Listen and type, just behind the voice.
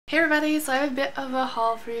Hey everybody, so I have a bit of a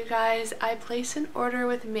haul for you guys. I placed an order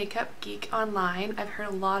with Makeup Geek online. I've heard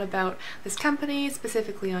a lot about this company,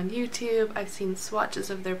 specifically on YouTube. I've seen swatches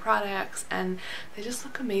of their products and they just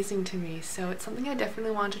look amazing to me, so it's something I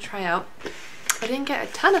definitely want to try out. I didn't get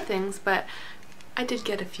a ton of things, but I did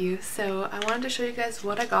get a few, so I wanted to show you guys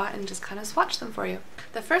what I got and just kind of swatch them for you.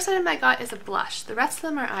 The first item I got is a blush. The rest of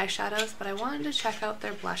them are eyeshadows, but I wanted to check out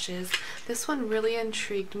their blushes. This one really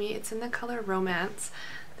intrigued me. It's in the color Romance.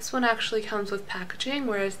 This one actually comes with packaging,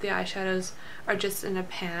 whereas the eyeshadows are just in a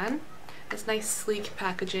pan. It's nice sleek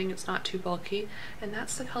packaging, it's not too bulky, and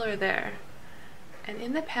that's the color there. And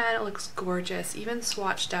in the pan it looks gorgeous, even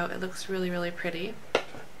swatched out it looks really pretty.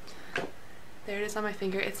 There it is on my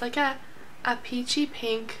finger. It's like a peachy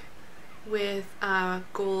pink with a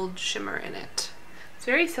gold shimmer in it. It's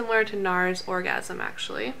very similar to NARS Orgasm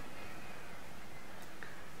actually.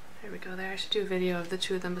 There we go there. I should do a video of the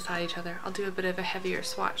two of them beside each other. I'll do a bit of a heavier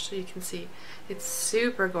swatch so you can see. It's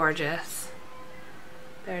super gorgeous.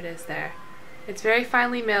 There it is there. It's very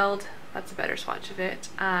finely milled. That's a better swatch of it.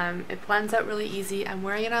 It blends out really easy. I'm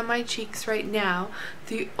wearing it on my cheeks right now.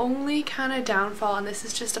 The only kind of downfall, and this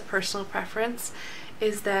is just a personal preference,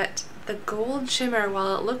 is that the gold shimmer,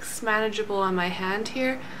 while it looks manageable on my hand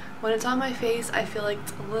here, when it's on my face I feel like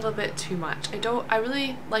it's a little bit too much. I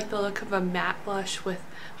really like the look of a matte blush with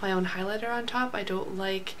my own highlighter on top. I don't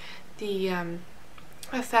like the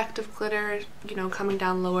effect of glitter, you know, coming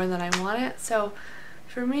down lower than I want it. So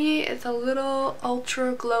for me it's a little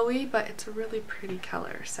ultra glowy, but it's a really pretty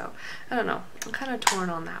color. So I don't know, I'm kind of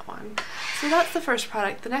torn on that one. So that's the first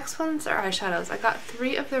product. The next ones are eyeshadows. I got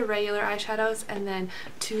 3 of their regular eyeshadows and then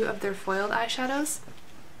 2 of their foiled eyeshadows.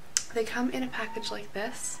 They come in a package like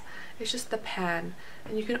this. It's just the pan,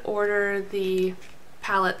 and you can order the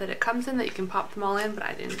palette that it comes in that you can pop them all in, but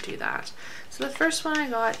I didn't do that. So the first one I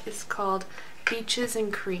got is called Beaches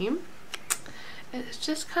and Cream. It's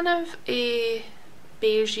just kind of a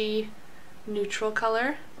beigey neutral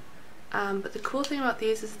color, but the cool thing about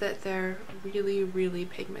these is that they're really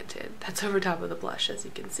pigmented. That's over top of the blush, as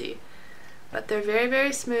you can see. But they're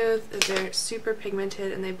very smooth, they're super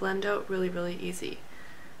pigmented, and they blend out really easy.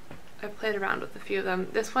 I've played around with a few of them.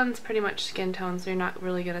 This one's pretty much skin tone, so you're not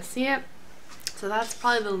really going to see it. So that's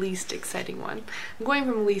probably the least exciting one. I'm going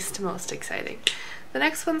from least to most exciting. The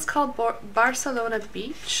next one's called Barcelona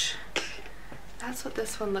Beach. That's what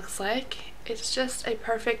this one looks like. It's just a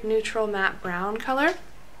perfect neutral matte brown color.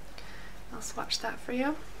 I'll swatch that for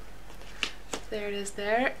you. There it is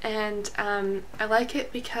there. And I like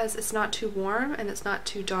it because it's not too warm and it's not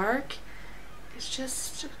too dark. It's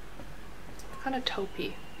just kind of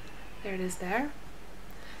taupey. There it is there.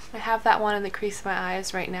 I have that one in the crease of my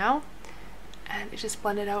eyes right now, and it just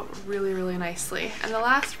blended out really nicely. And the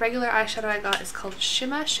last regular eyeshadow I got is called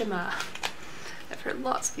Shimma Shimma. I've heard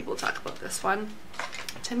lots of people talk about this one.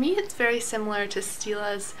 To me it's very similar to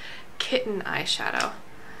Stila's Kitten eyeshadow.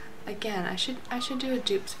 Again, I should do a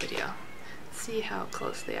dupes video. See how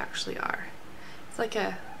close they actually are. It's like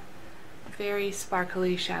a very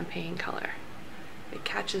sparkly champagne color. It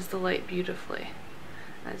catches the light beautifully.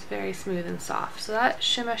 And it's very smooth and soft. So that's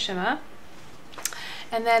Shimma Shimma.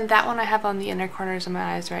 And then that one I have on the inner corners of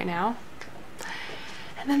my eyes right now.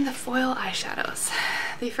 And then the foil eyeshadows.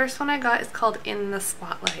 The first one I got is called In the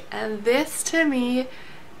Spotlight. And this to me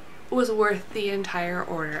was worth the entire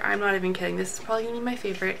order. I'm not even kidding. This is probably going to be my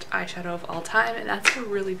favorite eyeshadow of all time. And that's a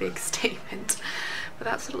really big statement. But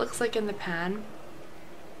that's what it looks like in the pan.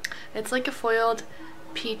 It's like a foiled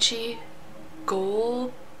peachy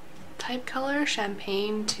gold type color,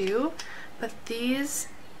 champagne too, but these,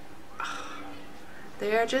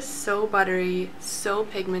 they are just so buttery, so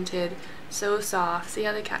pigmented, so soft. See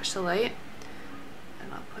how they catch the light?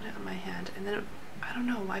 And I'll put it on my hand, and then I don't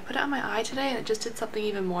know, I put it on my eye today and it just did something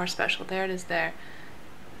even more special. There it is there,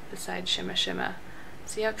 beside Shimma Shimma.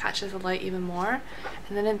 See how it catches the light even more?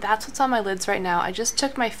 And then that's what's on my lids right now. I just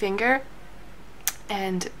took my finger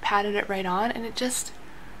and patted it right on, and it just,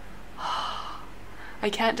 I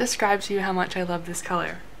can't describe to you how much I love this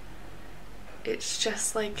color. It's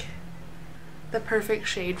just like the perfect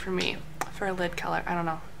shade for me for a lid color. I don't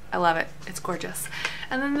know. I love it. It's gorgeous.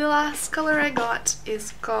 And then the last color I got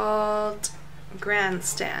is called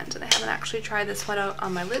Grandstand. And I haven't actually tried this one out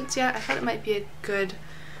on my lids yet. I thought it might be a good,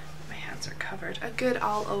 my hands are covered, a good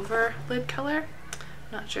all over lid color.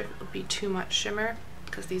 Not sure if it would be too much shimmer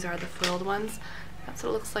because these are the foiled ones. That's what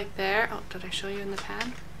it looks like there. Oh, did I show you in the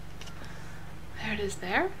pan? There it is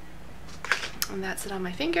there, and that's it on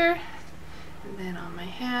my finger, and then on my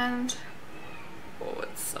hand. Oh,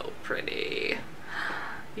 it's so pretty.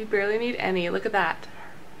 You barely need any. Look at that.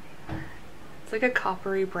 It's like a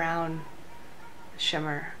coppery brown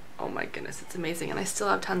shimmer. oh my goodness, it's amazing. And I still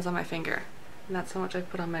have tons on my finger, and that's how much I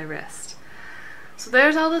put on my wrist. So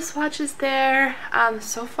there's all the swatches there.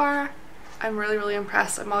 So far I'm really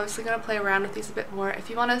impressed. I'm obviously going to play around with these a bit more. If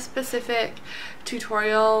you want a specific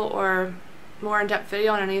tutorial or more in-depth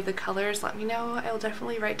video on any of the colors, let me know. I will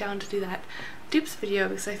definitely write down to do that dupes video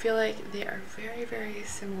because I feel like they are very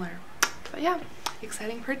similar. But yeah,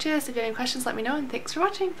 exciting purchase. If you have any questions, let me know, and thanks for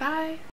watching. Bye!